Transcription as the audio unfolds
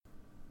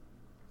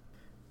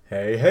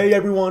Hey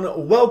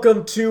everyone,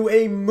 welcome to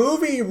a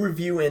movie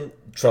review, and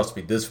trust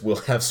me, this will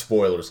have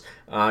spoilers.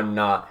 I'm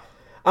not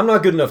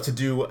good enough to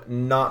do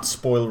not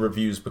spoiler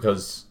reviews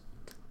because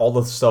all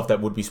the stuff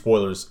that would be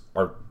spoilers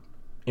are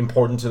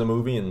important to the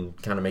movie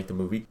and kind of make the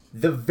movie.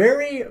 The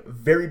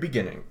very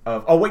beginning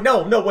of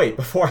wait,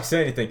 before I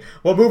say anything,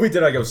 what movie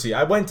did I go see?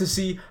 I went to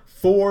see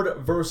Ford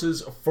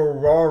versus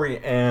Ferrari,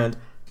 and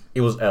it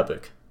was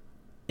epic.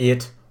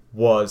 It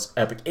was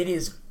epic. It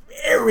is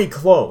very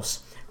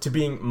close to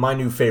being my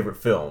new favorite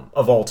film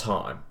of all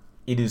time.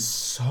 It is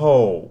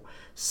so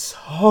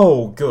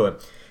good.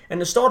 And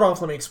to start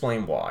off, let me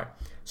explain why.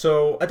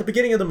 So, at the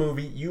beginning of the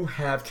movie, you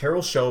have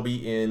Carroll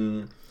Shelby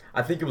in,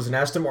 I think it was an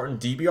Aston Martin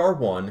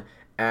DBR1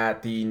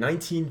 at the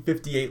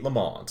 1958 Le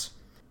Mans.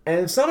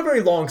 And it's not a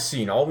very long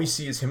scene. All we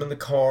see is him in the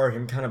car,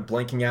 him kind of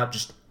blanking out,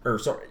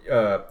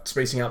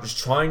 spacing out, just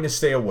trying to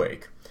stay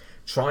awake,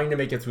 trying to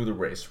make it through the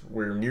race.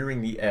 We're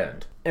nearing the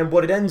end. And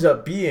what it ends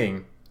up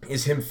being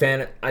is him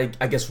I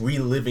guess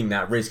reliving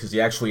that race, because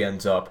he actually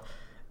ends up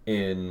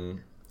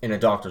in a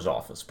doctor's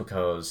office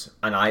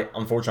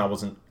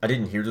unfortunately I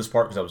didn't hear this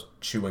part because I was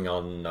chewing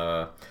on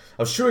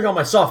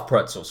my soft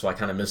pretzel, so I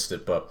kind of missed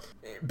it. But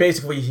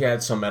basically he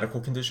had some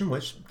medical condition,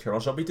 which Carroll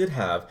Shelby did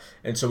have,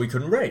 and so he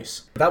couldn't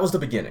race. That was the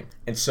beginning.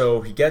 And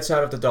so he gets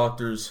out of the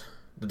doctor's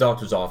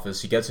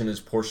office, he gets in his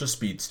Porsche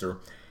Speedster,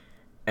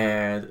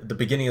 and the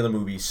beginning of the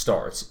movie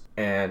starts,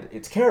 and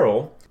it's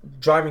Carroll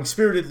driving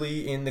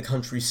spiritedly in the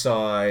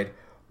countryside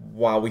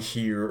while we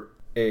hear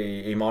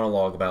a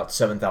monologue about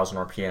 7,000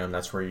 RPM.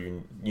 That's where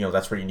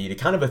you need it.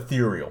 Kind of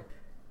ethereal,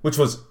 which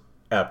was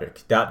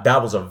epic. That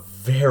was a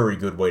very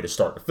good way to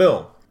start the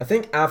film. I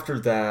think after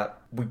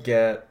that we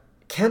get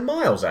Ken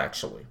Miles,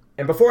 actually.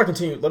 And before I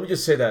continue, let me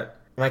just say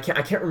that, and I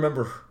can't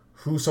remember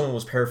who someone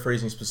was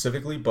paraphrasing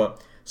specifically, but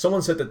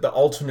someone said that the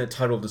alternate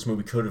title of this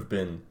movie could have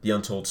been The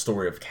Untold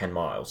Story of Ken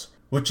Miles,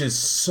 which is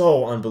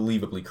so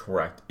unbelievably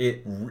correct.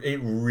 It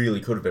really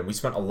could have been. We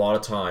spent a lot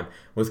of time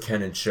with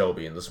Ken and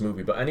Shelby in this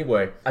movie. But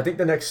anyway, I think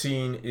the next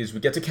scene is we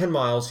get to Ken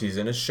Miles. He's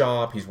in his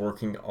shop. He's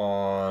working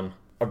on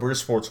a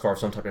British sports car of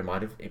some type. It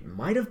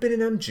might have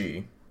been an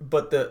MG.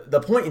 But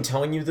the point in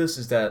telling you this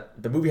is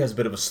that the movie has a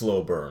bit of a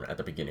slow burn at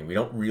the beginning. We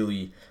don't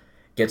really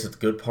get to the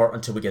good part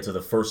until we get to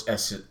the first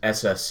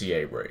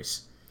SSCA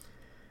race.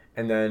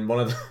 And then one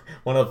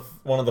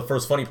of the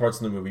first funny parts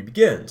in the movie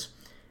begins.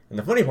 And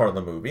the funny part of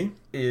the movie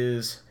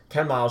is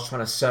Ken Miles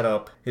trying to set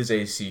up his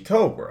AC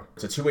Cobra.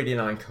 It's a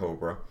 289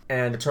 Cobra,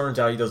 and it turns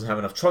out he doesn't have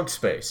enough trunk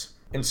space.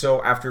 And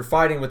so after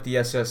fighting with the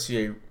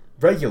SSCA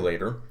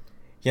regulator,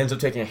 he ends up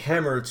taking a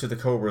hammer to the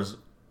Cobra's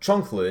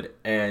trunk lid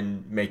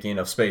and making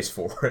enough space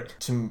for it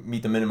to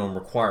meet the minimum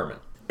requirement.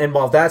 And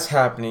while that's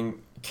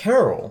happening,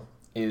 Carroll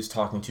is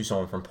talking to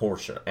someone from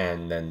Porsche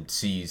and then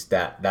sees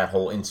that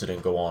whole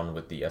incident go on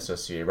with the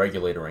SSCA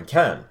regulator and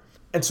Ken.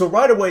 And so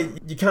right away,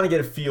 you kind of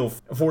get a feel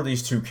for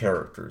these two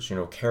characters. You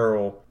know,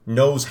 Carroll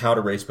knows how to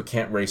race but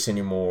can't race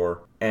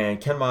anymore. And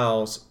Ken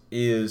Miles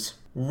is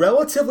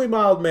relatively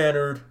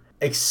mild-mannered,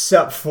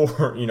 except for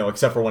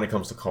when it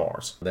comes to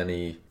cars. Then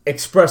he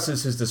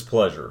expresses his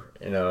displeasure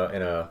in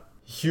a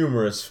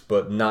humorous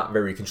but not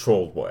very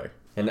controlled way.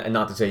 And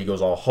not to say he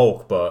goes all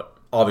Hulk, but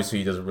obviously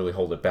he doesn't really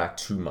hold it back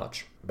too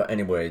much. But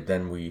anyway,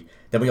 then we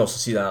also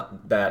see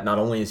that not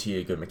only is he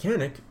a good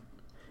mechanic,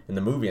 in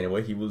the movie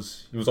anyway, he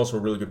was also a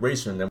really good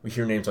racer. And then we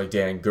hear names like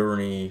Dan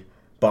Gurney,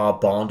 Bob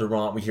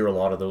Bondurant. We hear a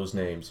lot of those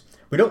names.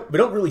 We don't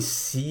really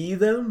see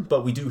them,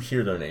 but we do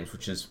hear their names,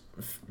 which is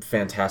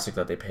fantastic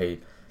that they pay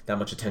that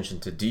much attention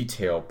to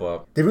detail.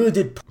 But they really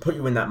did put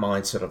you in that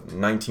mindset of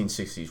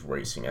 1960s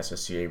racing,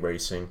 SSCA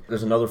racing.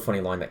 There's another funny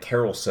line that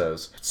Carroll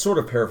says, sort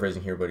of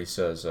paraphrasing here, but he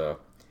says,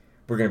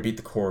 "We're going to beat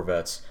the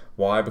Corvettes.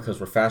 Why? Because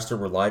we're faster,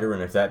 we're lighter,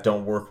 and if that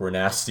don't work, we're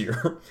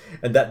nastier."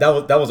 And that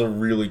was a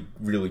really,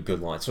 really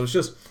good line. So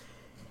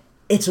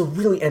it's a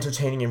really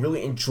entertaining and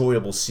really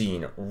enjoyable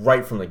scene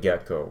right from the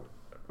get-go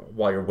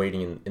while you're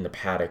waiting in the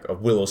paddock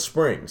of Willow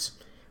Springs,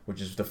 which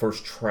is the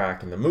first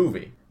track in the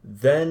movie.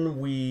 Then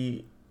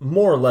we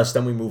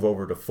move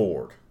over to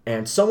Ford.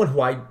 And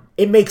someone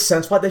it makes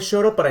sense why they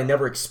showed up, but I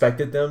never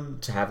expected them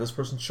to have this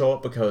person show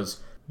up,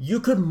 because you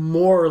could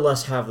more or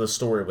less have the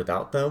story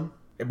without them.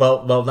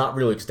 Well, not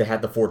really, because they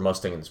had the Ford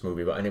Mustang in this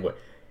movie. But anyway,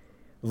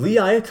 Lee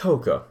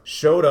Iacocca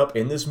showed up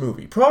in this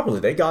movie.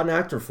 Properly, they got an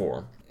actor for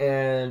him.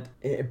 And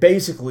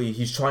basically,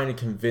 he's trying to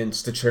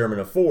convince the chairman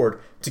of Ford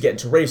to get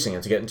into racing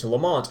and to get into Le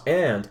Mans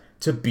and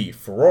to beat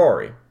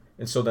Ferrari.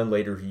 And so then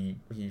later he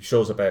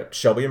shows up at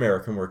Shelby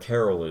American, where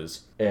Carroll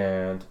is.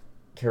 And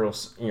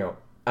Carroll's,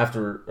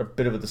 after a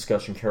bit of a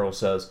discussion, Carroll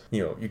says,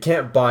 "You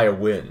can't buy a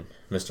win,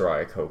 Mr.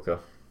 Iacocca.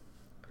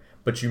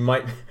 But you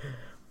might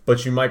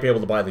be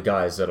able to buy the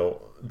guys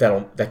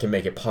that can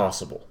make it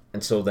possible."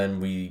 And so then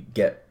we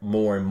get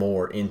more and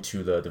more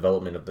into the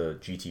development of the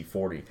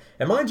GT40.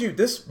 And mind you,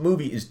 this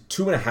movie is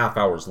 2.5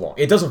 hours long.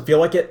 It doesn't feel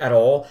like it at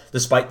all,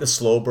 despite the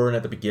slow burn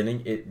at the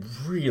beginning. It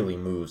really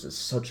moves. It's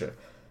such an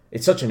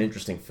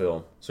interesting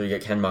film. So you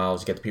get Ken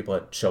Miles, you get the people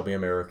at Shelby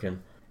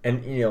American.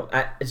 And,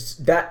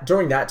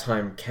 during that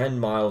time, Ken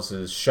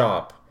Miles'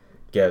 shop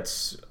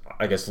gets,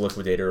 I guess,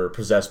 liquidated or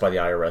possessed by the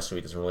IRS, so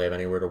he doesn't really have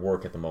anywhere to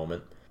work at the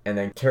moment. And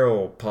then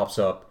Carol pops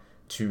up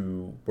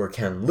to where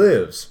Ken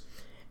lives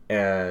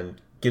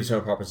and gives him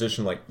a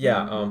proposition like,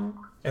 and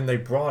they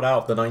brought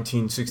out the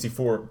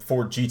 1964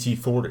 Ford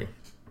GT40,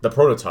 the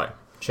prototype,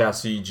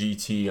 chassis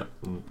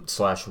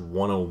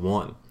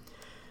GT/101.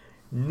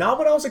 Not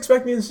what I was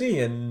expecting to see,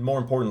 and more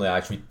importantly, I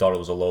actually thought it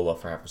was a Lola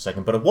for half a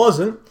second, but it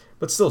wasn't.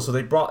 But still, so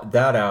they brought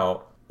that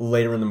out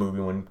later in the movie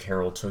when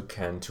Carol took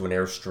Ken to an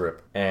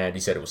airstrip, and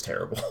he said it was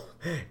terrible.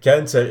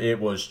 Ken said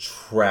it was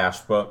trash,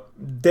 but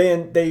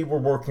then they were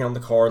working on the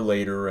car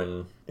later,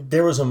 and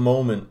there was a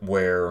moment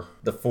where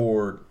the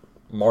Ford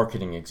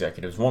marketing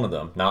executives, one of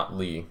them, not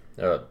Lee,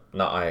 not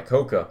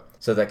Iacocca,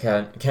 said that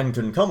Ken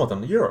couldn't come with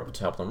them to Europe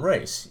to help them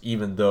race,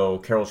 even though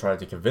Carol tried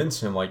to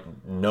convince him, like,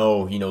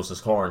 no, he knows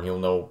this car and he'll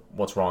know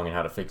what's wrong and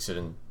how to fix it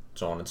and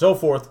so on and so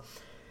forth.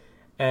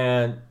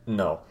 And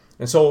no.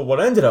 And so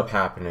what ended up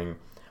happening,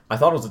 I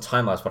thought it was a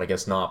time lapse, but I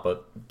guess not,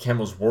 but Ken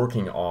was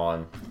working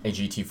on a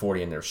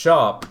GT40 in their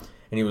shop,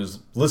 and he was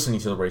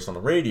listening to the race on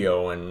the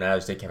radio, and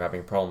as they kept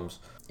having problems,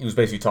 he was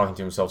basically talking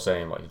to himself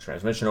saying, like, the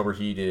transmission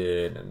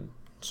overheated and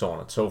so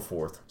on and so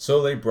forth.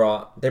 So they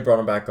brought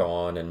him back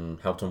on and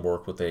helped him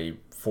work with a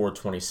Ford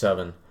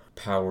 27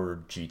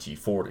 powered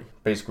GT40.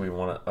 Basically,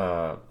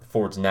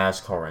 Ford's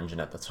NASCAR engine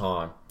at the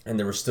time. And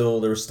there was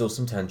still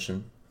some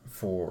tension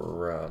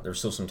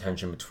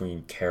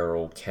between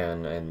Carol,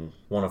 Ken, and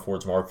one of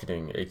Ford's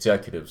marketing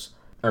executives,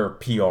 or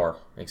PR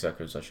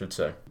executives, I should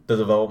say. The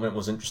development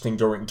was interesting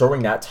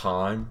during that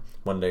time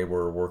when they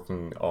were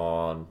working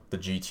on the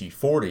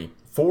GT40.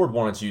 Ford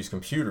wanted to use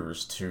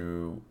computers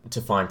to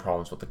find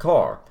problems with the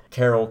car.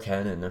 Carol,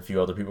 Ken, and a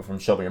few other people from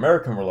Shelby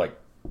American were like,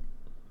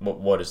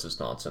 what is this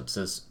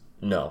nonsense?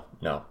 No,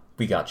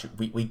 we got you.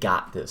 We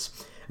got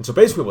this. And so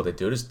basically what they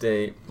did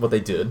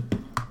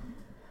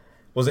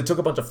was they took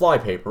a bunch of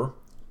flypaper,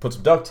 put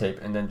some duct tape,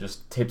 and then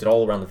just taped it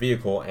all around the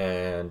vehicle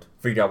and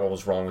figured out what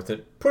was wrong with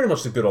it. Pretty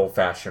much the good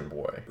old-fashioned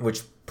way,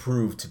 which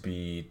proved to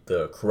be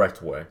the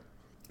correct way.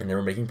 And they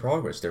were making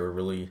progress. They were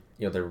really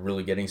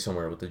getting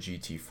somewhere with the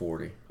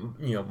GT40.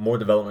 More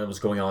development was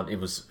going on. It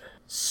was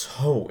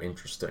so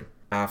interesting.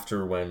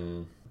 After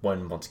when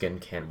once again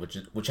Ken,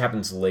 which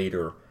happens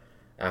later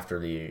after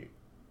the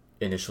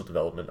initial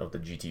development of the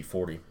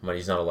GT40, when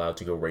he's not allowed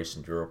to go race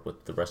in Europe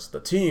with the rest of the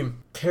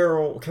team,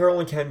 Carol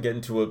and Ken get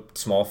into a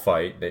small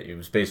fight that it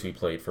was basically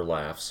played for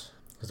laughs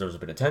because there was a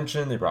bit of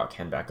tension. They brought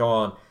Ken back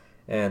on,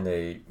 and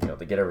they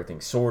get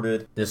everything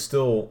sorted. There's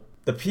still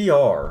the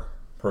PR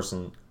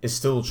person is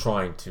still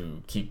trying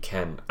to keep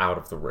Ken out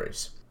of the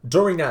race.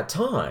 During that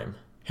time,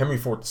 Henry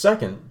Ford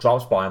II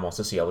drops by and wants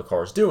to see how the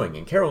car is doing,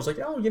 and Carol's like,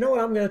 oh, you know what,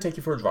 I'm going to take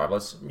you for a drive.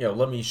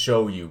 Let me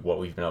show you what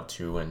we've been up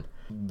to and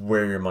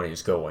where your money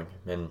is going,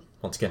 and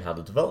once again, how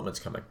the development's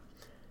coming.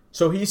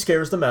 So he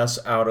scares the mess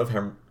out of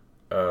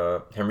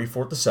Henry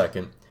Ford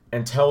II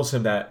and tells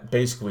him that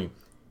basically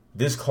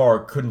this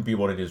car couldn't be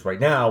what it is right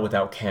now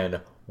without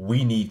Ken.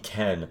 We need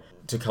Ken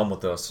to come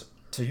with us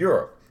to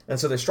Europe. And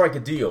so they strike a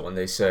deal, and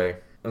they say,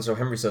 and so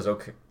Henry says,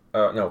 okay,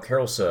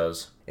 Carol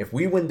says, if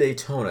we win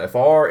Daytona, if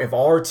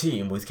our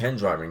team with Ken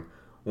driving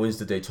wins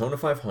the Daytona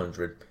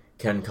 500,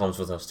 Ken comes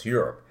with us to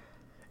Europe.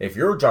 If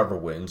your driver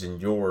wins in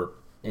your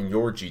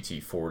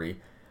GT40,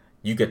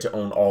 you get to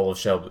own all of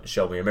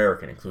Shelby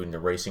American, including the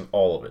racing,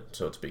 all of it.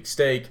 So it's a big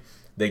stake.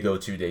 They go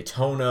to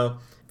Daytona.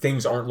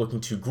 Things aren't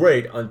looking too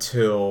great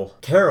until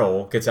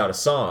Carol gets out a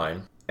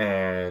sign,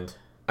 and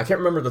I can't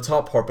remember the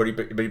top part, but he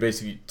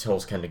basically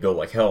tells Ken to go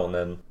like hell, and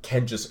then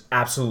Ken just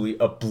absolutely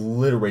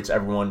obliterates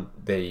everyone.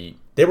 They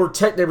were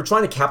trying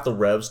to cap the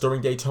revs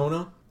during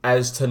Daytona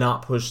as to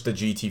not push the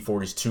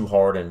GT40s too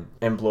hard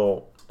and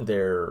blow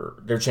their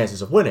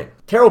chances of winning.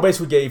 Carol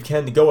basically gave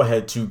Ken the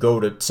go-ahead to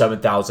go to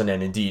 7,000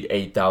 and indeed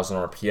 8,000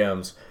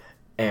 RPMs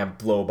and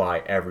blow by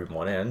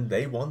everyone, and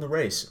they won the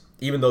race.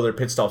 Even though their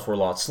pit stops were a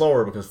lot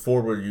slower because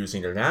Ford were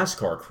using their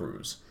NASCAR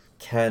crews,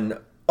 Ken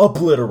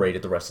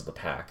obliterated the rest of the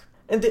pack.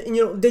 And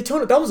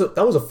Daytona, that was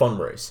a fun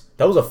race.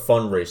 That was a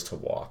fun race to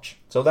watch.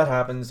 So that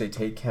happens. They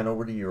take Ken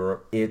over to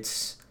Europe.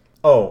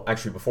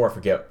 Actually, before I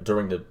forget,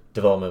 during the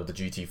development of the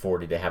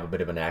GT40, they have a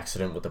bit of an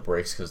accident with the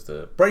brakes because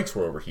the brakes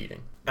were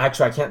overheating.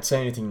 Actually, I can't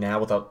say anything now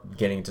without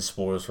getting into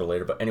spoilers for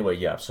later. But anyway,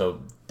 yeah.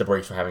 So the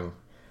brakes were having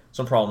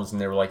some problems, and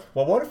they were like,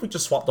 well, what if we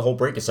just swap the whole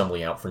brake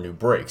assembly out for new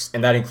brakes?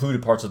 And that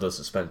included parts of the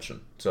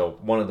suspension. So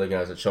one of the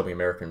guys at Shelby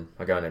American,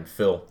 a guy named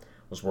Phil,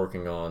 was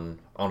working on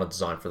a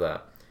design for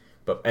that.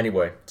 But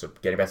anyway, so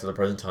getting back to the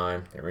present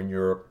time, they're in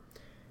Europe,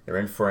 they're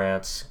in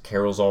France.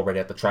 Carol's already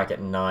at the track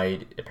at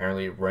night.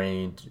 Apparently it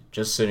rained,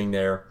 just sitting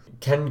there.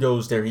 Ken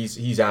goes there,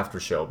 he's after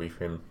Shelby.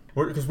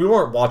 Because we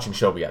weren't watching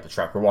Shelby at the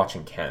track, we're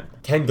watching Ken.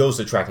 Ken goes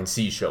to the track and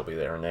sees Shelby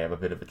there, and they have a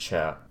bit of a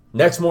chat.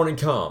 Next morning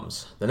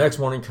comes, we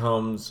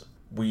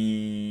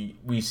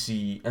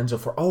see Enzo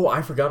for,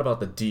 I forgot about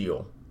the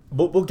deal.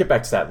 We'll get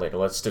back to that later.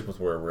 Let's stick with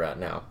where we're at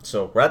now.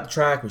 So we're at the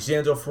track. We see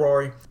Enzo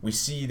Ferrari. We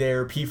see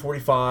their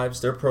P45s,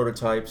 their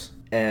prototypes,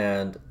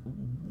 and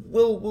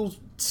we'll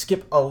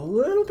skip a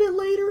little bit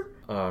later.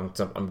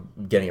 So I'm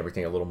getting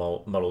everything a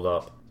little muddled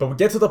up. But we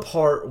get to the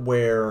part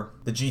where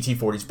the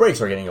GT40's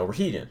brakes are getting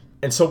overheated.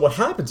 And so what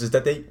happens is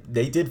that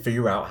they did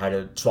figure out how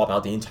to swap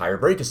out the entire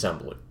brake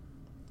assembly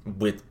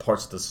with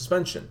parts of the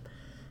suspension.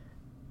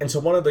 And so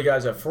one of the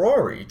guys at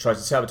Ferrari tries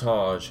to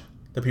sabotage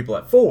the people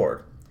at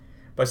Ford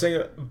by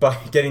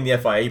getting the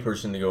FIA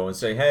person to go and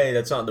say, hey,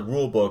 that's not in the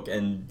rule book.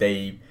 And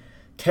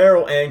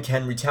Carroll and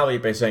Ken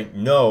retaliate by saying,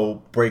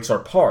 no, brakes are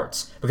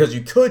parts. Because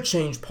you could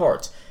change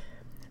parts.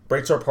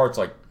 Brakes are parts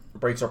like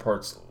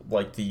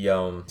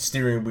the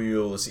steering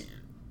wheel, the seat,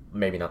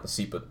 maybe not the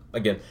seat, but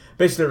again,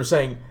 basically they were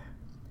saying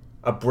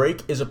a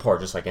brake is a part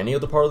just like any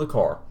other part of the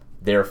car.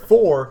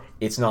 Therefore,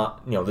 it's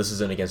not, this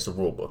isn't against the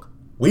rule book.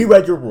 We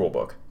read your rule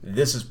book.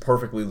 This is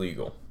perfectly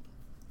legal.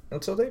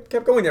 And so they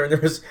kept going there, and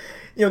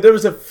there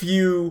was a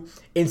few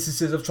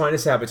instances of trying to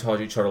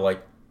sabotage each other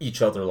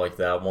like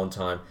that one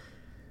time.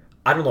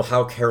 I don't know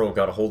how Carroll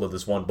got a hold of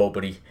this one bolt,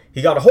 but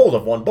he got a hold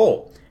of one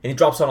bolt, and he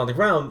drops it on the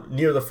ground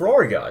near the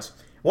Ferrari guys.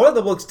 One of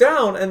them looks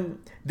down, and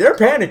they're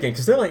panicking,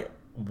 because they're like,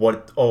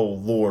 what? Oh,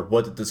 Lord,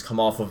 what did this come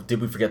off of?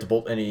 Did we forget to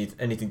bolt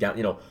anything down?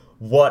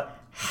 What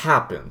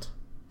happened?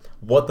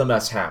 What the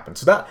mess happened?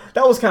 So that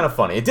was kind of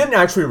funny. It didn't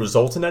actually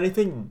result in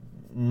anything.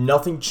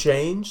 Nothing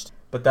changed,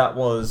 but that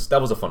was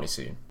a funny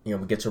scene. We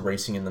get to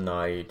racing in the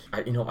night.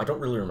 I don't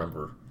really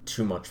remember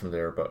too much from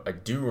there, but I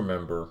do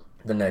remember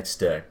the next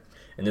day.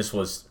 And this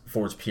was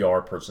Ford's PR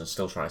person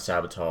still trying to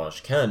sabotage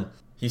Ken.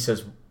 He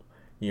says,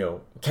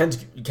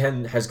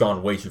 Ken has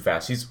gone way too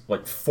fast. He's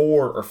like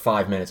 4 or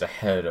 5 minutes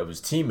ahead of his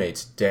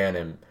teammates,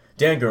 Dan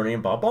Gurney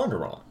and Bob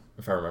Bondurant,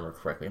 if I remember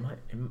correctly.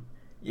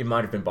 It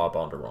might have been Bob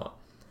Bondurant.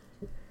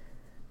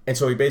 And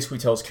so he basically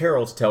tells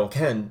Carroll to tell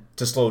Ken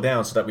to slow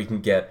down so that we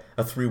can get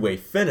a 3-way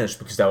finish,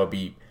 because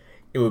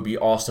it would be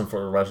awesome for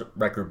the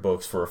record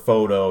books, for a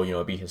photo,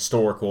 it'd be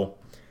historical.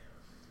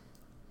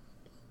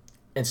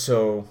 And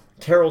so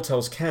Carroll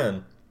tells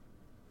Ken,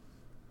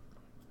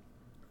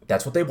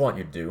 that's what they want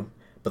you to do,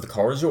 but the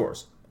car is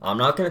yours.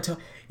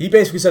 He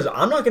basically says,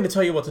 I'm not going to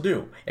tell you what to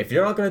do. If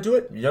you're not going to do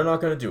it, you're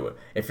not going to do it.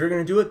 If you're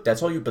going to do it,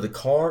 that's all you, but the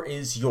car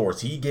is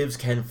yours. He gives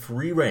Ken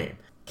free reign.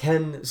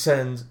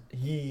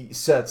 He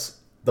sets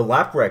the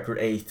lap record,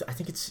 I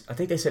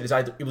think they said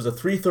it was a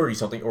 3:30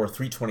 something or a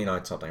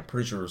 3:29 something. I'm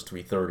pretty sure it was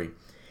 3:30.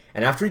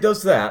 And after he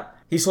does that,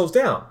 he slows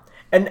down.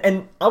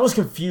 And I was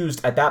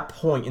confused at that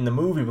point in the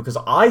movie, because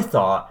I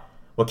thought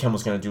what Ken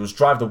was going to do was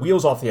drive the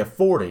wheels off the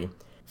F40,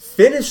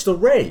 finish the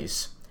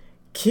race,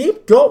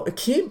 keep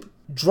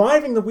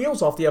driving the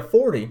wheels off the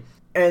F40,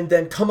 and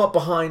then come up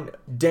behind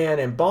Dan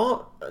and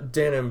Bob,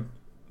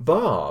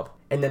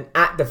 and then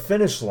at the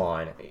finish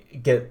line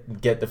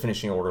get the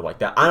finishing order like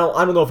that. I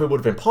don't know if it would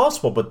have been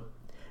possible, but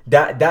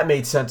that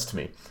made sense to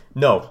me.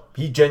 No,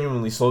 he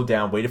genuinely slowed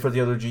down, waited for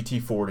the other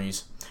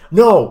GT40s.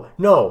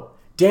 No,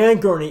 Dan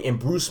Gurney and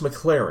Bruce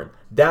McLaren.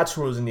 That's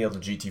who was in the other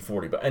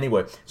GT40. But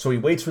anyway, so he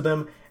waits for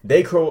them.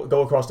 They go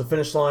across the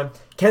finish line.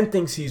 Ken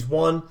thinks he's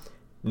won.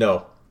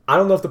 No, I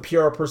don't know if the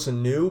PR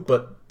person knew,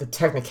 but the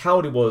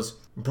technicality was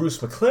Bruce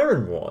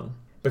McLaren won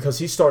because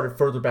he started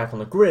further back on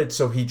the grid.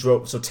 So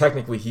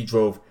technically he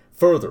drove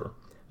further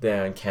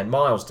than Ken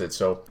Miles did.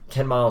 So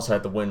Ken Miles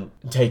had the win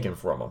taken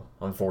from him,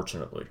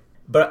 unfortunately.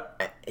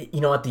 But,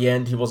 at the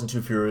end, he wasn't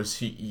too furious.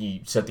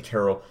 He said to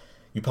Carroll,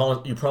 you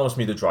promised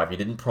me the drive. You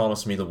didn't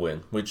promise me the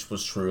win, which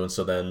was true. And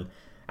so then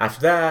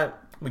after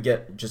that, we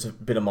get just a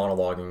bit of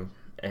monologuing,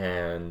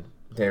 and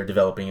they're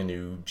developing a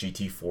new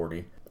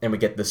GT40. And we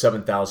get the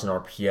 7,000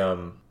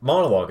 RPM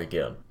monologue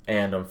again.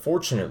 And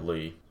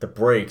unfortunately, the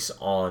brakes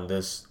on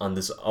this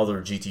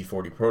other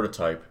GT40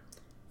 prototype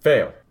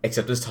fail.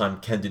 Except this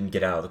time, Ken didn't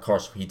get out of the car,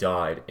 so he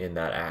died in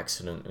that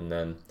accident. And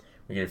then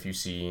we get a few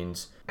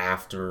scenes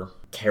after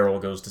Carroll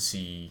goes to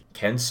see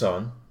Ken's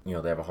son. They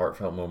have a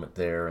heartfelt moment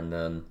there, and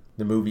then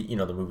the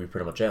movie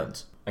pretty much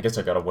ends. I guess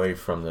I got away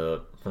from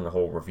the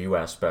whole review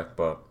aspect,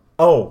 but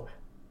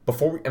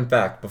before we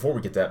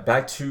get that,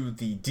 back to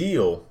the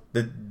deal.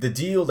 The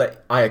deal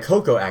that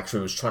Iacocca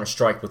actually was trying to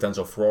strike with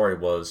Enzo Ferrari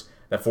was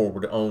that Ford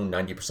would own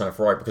 90% of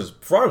Ferrari, because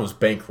Ferrari was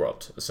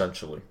bankrupt,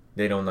 essentially.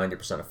 They'd own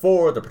 90% of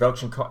Ford, the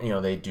production,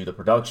 they do the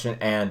production,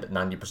 and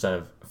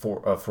 90%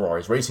 of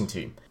Ferrari's racing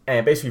team.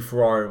 And basically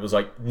Ferrari was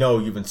like, no,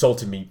 you've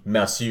insulted me,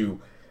 mess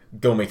you,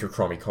 go make your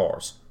crummy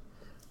cars.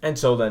 And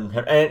so then,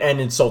 and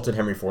insulted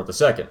Henry Ford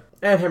II.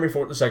 And Henry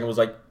Ford II was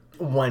like,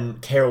 when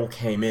Carroll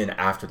came in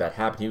after that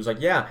happened, he was like,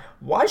 yeah,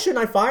 why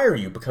shouldn't I fire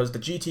you? Because the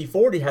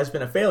GT40 has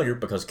been a failure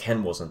because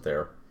Ken wasn't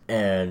there.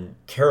 And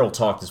Carroll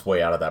talked his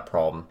way out of that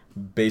problem,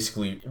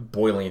 basically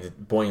boiling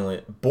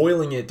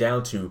it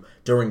down to,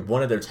 during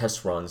one of their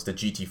test runs, the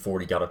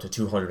GT40 got up to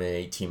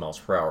 218 miles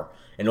per hour.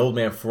 And old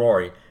man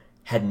Ferrari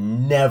had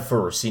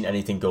never seen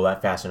anything go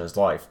that fast in his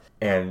life.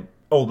 And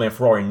old man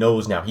Ferrari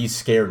knows now. He's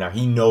scared now.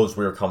 He knows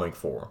we're coming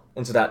for him.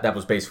 And so that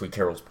was basically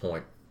Carroll's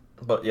point.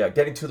 But yeah,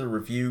 getting to the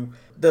review,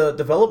 the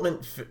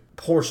development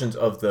portions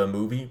of the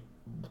movie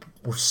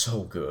were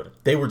so good.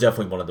 They were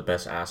definitely one of the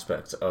best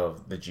aspects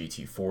of the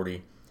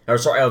GT40.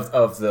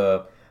 Of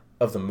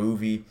the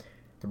movie.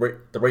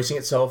 The racing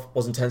itself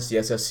was intense. The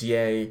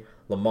SSCA,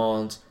 Le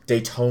Mans,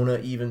 Daytona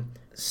even.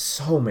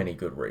 So many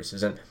good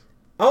races. And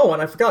oh,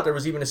 and I forgot there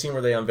was even a scene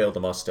where they unveiled the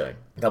Mustang.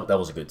 That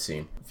was a good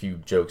scene. A few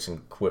jokes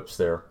and quips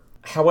there.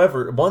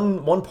 However,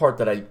 one part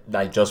that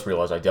I just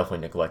realized I definitely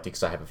neglected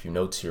because I have a few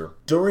notes here.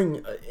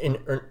 During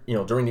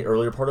the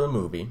earlier part of the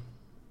movie,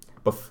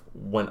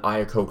 when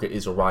Iacocca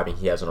is arriving,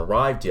 he hasn't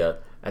arrived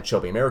yet at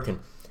Shelby American.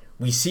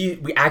 We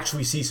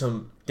actually see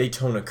some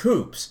Daytona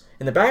coupes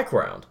in the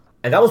background.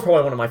 And that was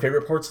probably one of my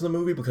favorite parts of the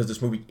movie because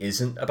this movie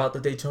isn't about the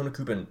Daytona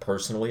Coupe, and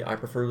personally, I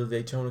prefer the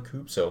Daytona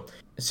Coupe. So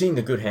seeing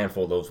the good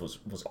handful of those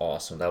was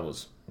awesome. That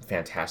was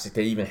fantastic.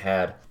 They even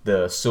had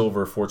the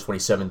silver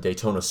 427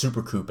 Daytona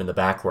Super Coupe in the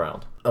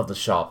background of the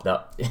shop.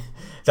 That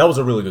was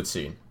a really good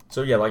scene.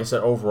 So yeah, like I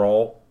said,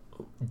 overall,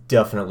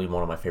 definitely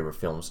one of my favorite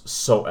films.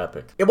 So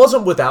epic. It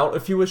wasn't without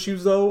a few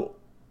issues though,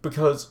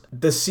 because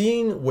the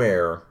scene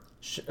where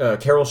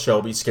Carroll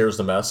Shelby scares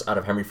the mess out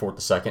of Henry Ford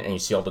II, and you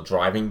see all the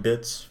driving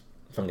bits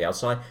from the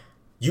outside,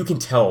 you can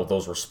tell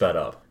those were sped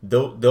up.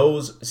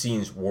 Those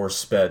scenes were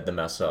sped the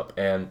mess up.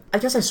 And I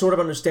guess I sort of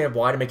understand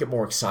why, to make it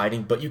more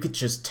exciting, but you could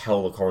just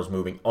tell the car was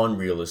moving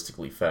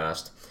unrealistically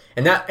fast.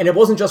 And it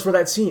wasn't just for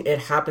that scene. It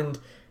happened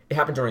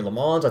during Le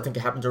Mans. I think it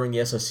happened during the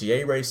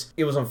SSCA race.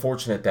 It was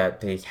unfortunate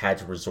that they had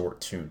to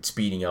resort to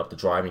speeding up the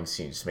driving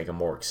scenes to make them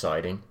more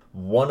exciting.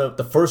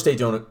 The first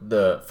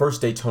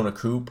Daytona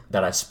Coupe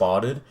that I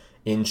spotted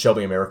in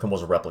Shelby American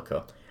was a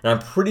replica. And I'm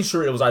pretty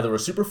sure it was either a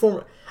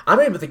Superformance. I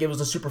don't even think it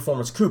was a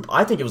Superformance coupe.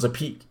 I think it was a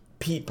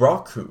Pete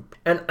Brock coupe.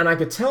 And I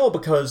could tell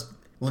because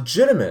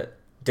legitimate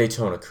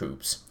Daytona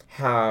coupes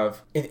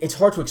have... It's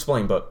hard to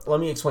explain, but let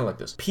me explain like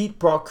this. Pete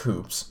Brock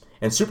coupes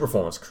and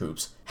Superformance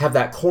coupes have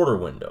that quarter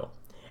window.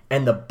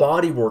 And the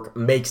bodywork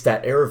makes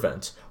that air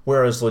vent.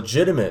 Whereas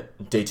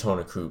legitimate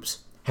Daytona coupes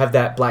have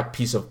that black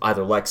piece of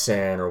either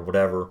Lexan or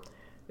whatever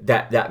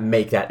that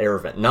make that air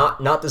vent.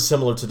 Not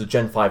dissimilar to the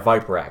Gen 5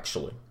 Viper,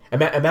 actually.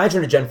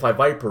 Imagine a Gen 5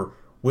 Viper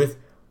with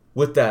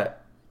that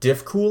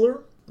diff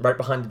cooler right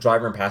behind the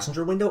driver and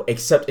passenger window,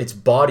 except its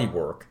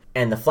bodywork,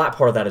 and the flat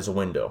part of that is a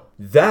window.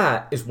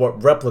 That is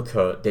what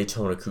replica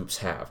Daytona coupes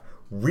have.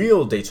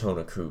 Real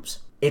Daytona coupes,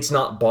 it's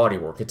not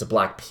bodywork, it's a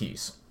black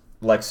piece.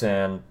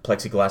 Lexan,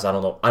 plexiglass, I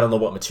don't know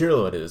what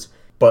material it is,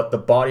 but the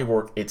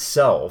bodywork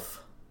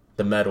itself,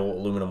 the metal,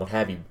 aluminum, what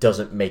have you,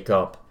 doesn't make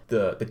up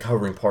the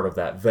covering part of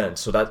that vent.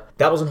 So that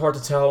wasn't hard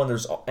to tell,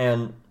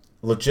 and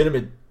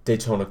legitimate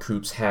Daytona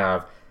coupes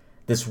have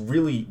this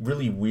really,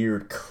 really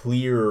weird,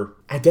 clear,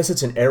 I guess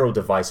it's an aero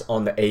device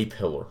on the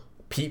A-pillar.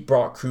 Pete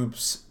Brock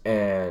coupes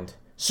and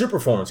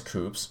Superformance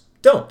coupes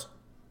don't.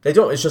 They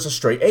don't. It's just a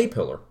straight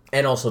A-pillar.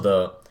 And also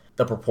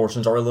the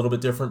proportions are a little bit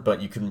different,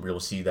 but you couldn't really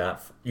see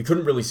that. You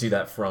couldn't really see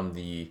that from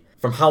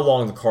how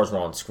long the cars were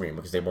on screen,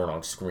 because they weren't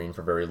on screen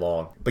for very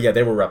long. But yeah,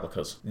 they were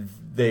replicas.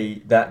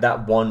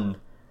 That one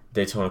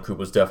Daytona coupe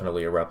was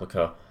definitely a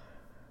replica.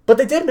 But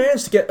they did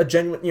manage to get the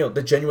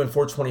genuine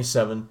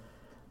 427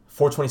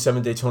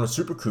 Daytona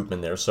Super Coupe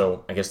in there,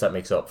 so I guess that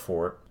makes up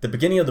for it. The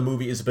beginning of the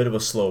movie is a bit of a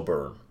slow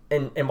burn,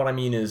 and what I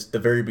mean is the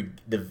very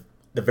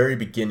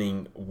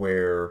beginning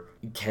where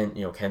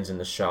Ken's in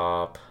the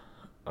shop,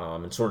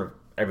 and sort of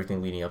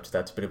everything leading up to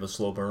that's a bit of a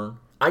slow burn.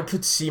 I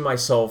could see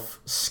myself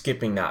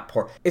skipping that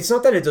part. It's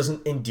not that it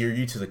doesn't endear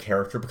you to the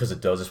character, because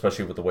it does,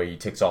 especially with the way he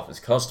takes off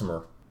his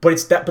customer.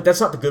 But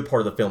that's not the good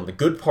part of the film. The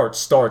good part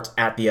starts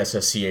at the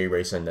SSCA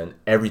race, and then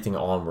everything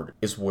onward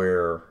is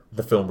where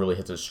the film really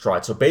hits its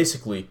stride. So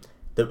basically,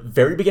 the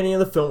very beginning of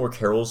the film, where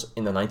Carroll's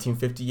in the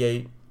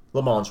 1958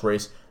 Le Mans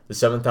race, the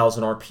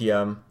 7,000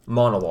 RPM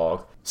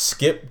monologue,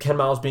 skip Ken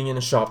Miles being in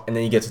the shop, and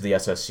then you get to the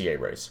SSCA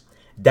race.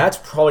 That's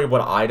probably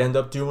what I'd end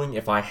up doing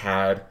if I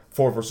had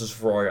Ford vs.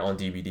 Ferrari on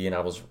DVD and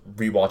I was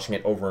rewatching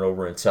it over and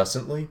over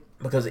incessantly,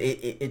 because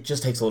it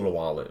just takes a little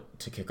while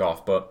to kick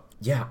off. But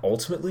yeah,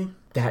 ultimately,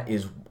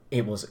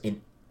 it was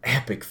an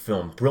epic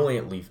film,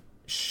 brilliantly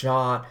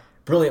shot,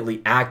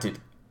 brilliantly acted.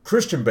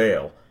 Christian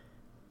Bale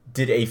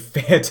did a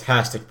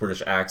fantastic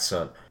British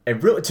accent,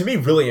 and really, to me,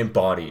 really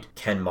embodied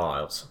Ken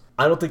Miles.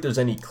 I don't think there's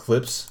any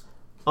clips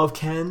of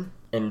Ken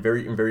and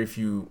very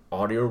few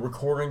audio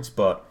recordings,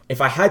 but if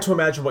I had to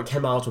imagine what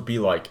Ken Miles would be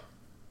like,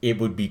 it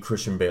would be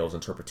Christian Bale's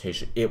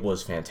interpretation. It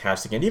was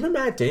fantastic, and even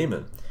Matt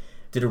Damon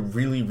did a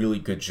really, really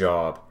good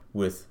job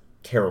with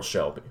Carroll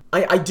Shelby.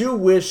 I do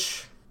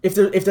wish, if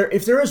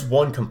there is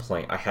one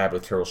complaint I had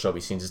with Carroll Shelby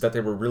scenes, is that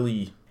they were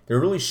really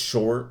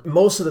short.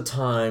 Most of the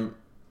time,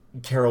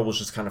 Carroll was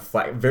just kind of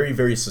flat, very,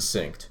 very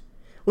succinct,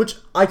 which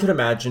I could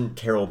imagine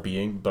Carroll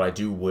being, but I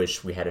do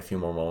wish we had a few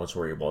more moments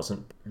where he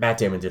wasn't. Matt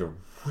Damon did a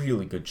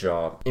really good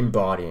job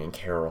embodying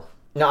Carroll.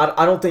 Now,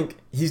 I don't think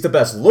he's the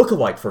best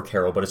lookalike for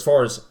Carroll, but as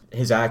far as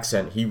his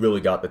accent, he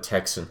really got the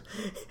Texan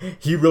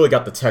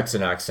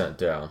accent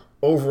down.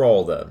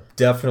 Overall, though,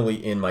 definitely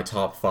in my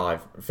top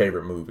 5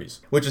 favorite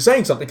movies, which is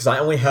saying something because I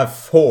only have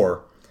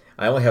 4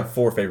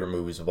 favorite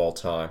movies of all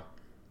time.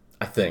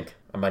 I think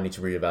I might need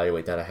to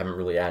reevaluate that. I haven't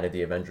really added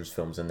the Avengers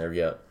films in there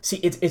yet. See,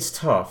 it's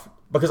tough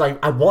because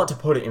I want to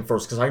put it in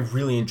first because I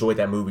really enjoyed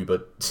that movie,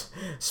 but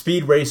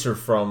Speed Racer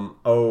from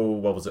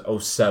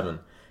 '07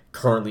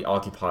 currently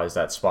occupies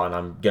that spot, and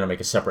I'm gonna make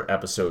a separate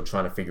episode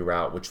trying to figure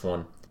out which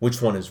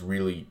one is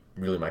really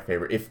my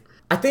favorite. If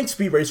I think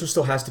Speed Racer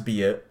still has to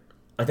be it.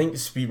 I think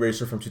Speed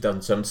Racer from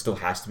 2007 still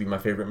has to be my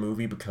favorite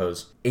movie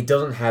because it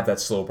doesn't have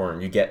that slow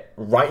burn. You get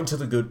right into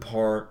the good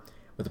part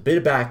with a bit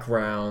of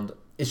background.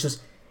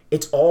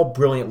 It's all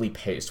brilliantly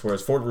paced.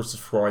 Whereas Ford vs.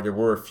 Ferrari, there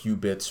were a few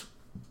bits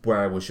where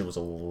I wish it was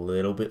a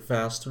little bit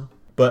faster.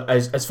 But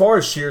as far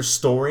as sheer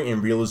story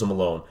and realism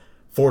alone,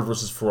 Ford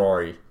vs.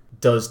 Ferrari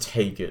does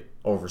take it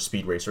over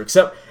Speed Racer,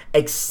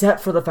 except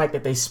for the fact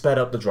that they sped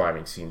up the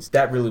driving scenes.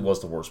 That really was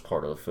the worst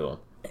part of the film,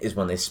 is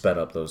when they sped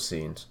up those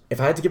scenes.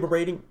 If I had to give a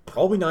rating,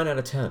 probably 9 out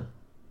of 10.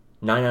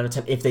 9 out of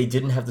 10. If they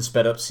didn't have the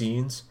sped up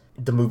scenes,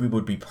 the movie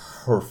would be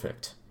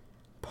perfect.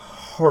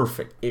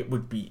 Perfect. It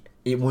would be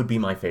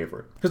my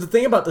favorite. Because the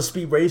thing about the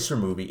Speed Racer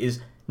movie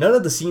is none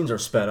of the scenes are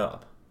sped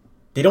up.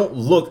 They don't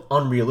look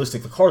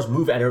unrealistic. The cars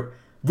move at a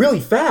really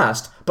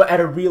fast, but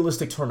at a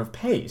realistic turn of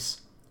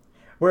pace.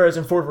 Whereas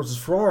in Ford vs.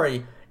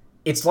 Ferrari,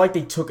 it's like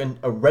they took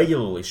a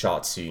regularly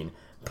shot scene,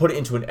 put it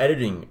into an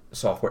editing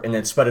software, and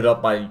then sped it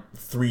up by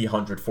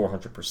 300,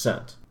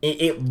 400%.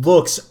 It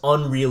looks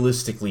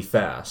unrealistically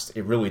fast.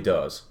 It really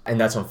does. And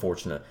that's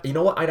unfortunate. You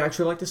know what I'd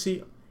actually like to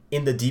see?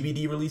 In the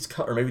DVD release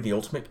cut, or maybe the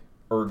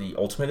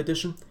Ultimate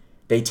Edition,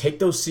 they take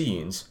those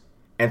scenes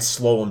and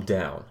slow them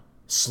down.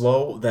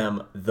 Slow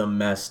them the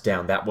mess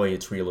down. That way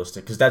it's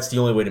realistic. Because that's the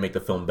only way to make the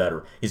film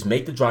better, is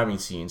make the driving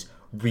scenes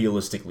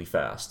realistically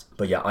fast.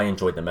 But yeah, I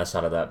enjoyed the mess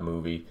out of that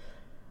movie.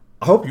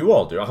 I hope you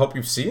all do. I hope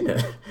you've seen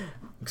it.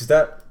 Because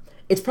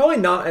it's probably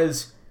not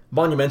as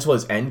monumental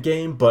as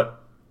Endgame,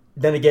 but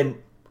then again,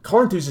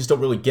 car enthusiasts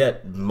don't really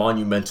get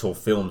monumental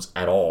films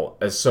at all.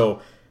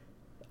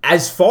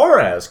 As far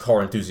as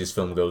car enthusiast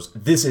film goes,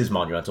 this is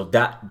monumental.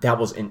 That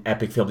was an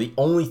epic film. The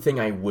only thing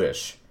I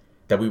wish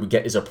that we would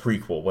get is a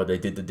prequel where they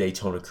did the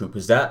Daytona Coupe,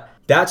 because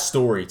that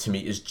story to me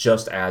is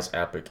just as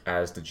epic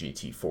as the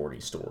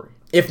GT40 story,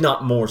 if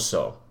not more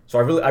so. So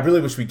I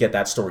really wish we get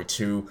that story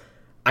too.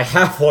 I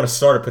want to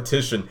start a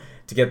petition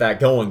to get that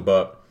going,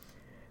 but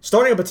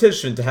starting a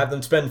petition to have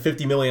them spend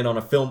 $50 million on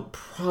a film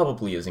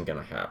probably isn't going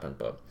to happen.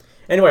 But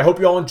anyway, I hope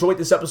you all enjoyed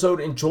this episode.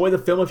 Enjoy the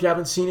film if you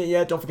haven't seen it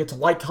yet. Don't forget to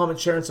like, comment,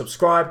 share, and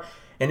subscribe.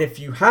 And if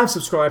you have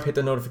subscribed, hit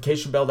the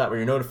notification bell. That way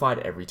you're notified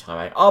every time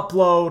I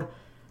upload.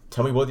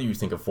 Tell me what you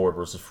think of Ford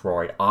vs.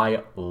 Ferrari.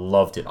 I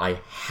loved it. I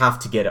have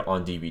to get it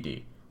on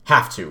DVD.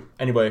 Have to.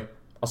 Anyway,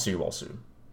 I'll see you all soon.